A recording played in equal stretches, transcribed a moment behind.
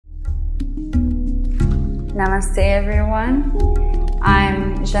Namaste everyone.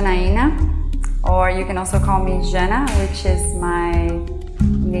 I'm Janaina, or you can also call me Jana, which is my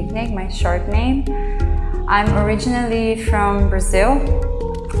nickname, my short name. I'm originally from Brazil.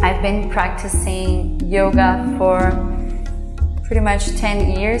 I've been practicing yoga for pretty much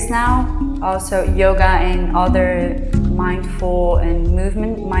 10 years now. Also yoga and other mindfulness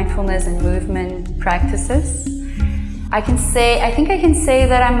and movement practices. I think I can say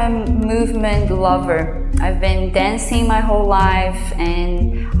that I'm a movement lover. I've been dancing my whole life,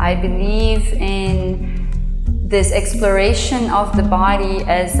 and I believe in this exploration of the body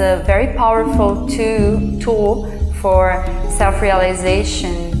as a very powerful tool for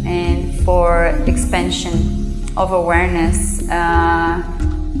self-realization and for expansion of awareness.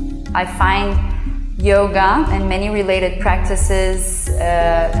 I find yoga and many related practices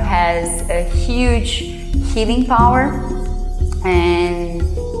has a huge healing power, and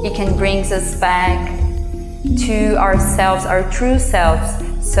it can bring us back to ourselves, our true selves.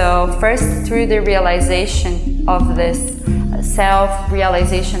 So first, through the realization of this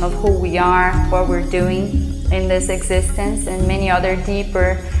self-realization of who we are, what we're doing in this existence, and many other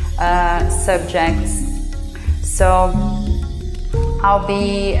deeper subjects. So I'll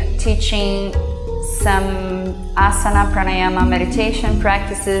be teaching some asana, pranayama, meditation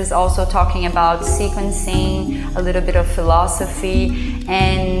practices, also talking about sequencing, a little bit of philosophy,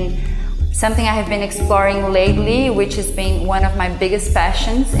 and something I have been exploring lately, which has been one of my biggest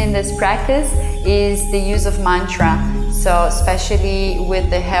passions in this practice, is the use of mantra. So especially with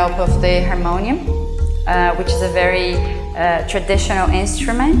the help of the harmonium, which is a very traditional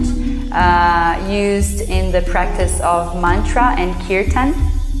instrument used in the practice of mantra and kirtan.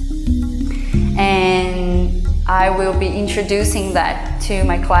 And I will be introducing that to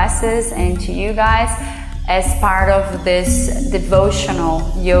my classes and to you guys as part of this devotional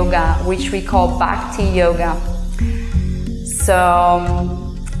yoga, which we call Bhakti Yoga. So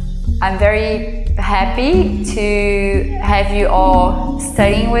I'm very happy to have you all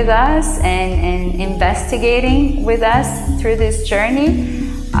studying with us and investigating with us through this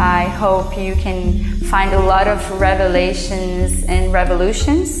journey. I hope you can find a lot of revelations and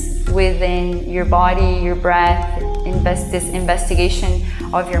revolutions within your body, your breath, this investigation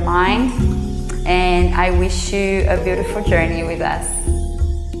of your mind. And I wish you a beautiful journey with us.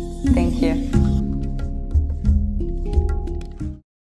 Thank you.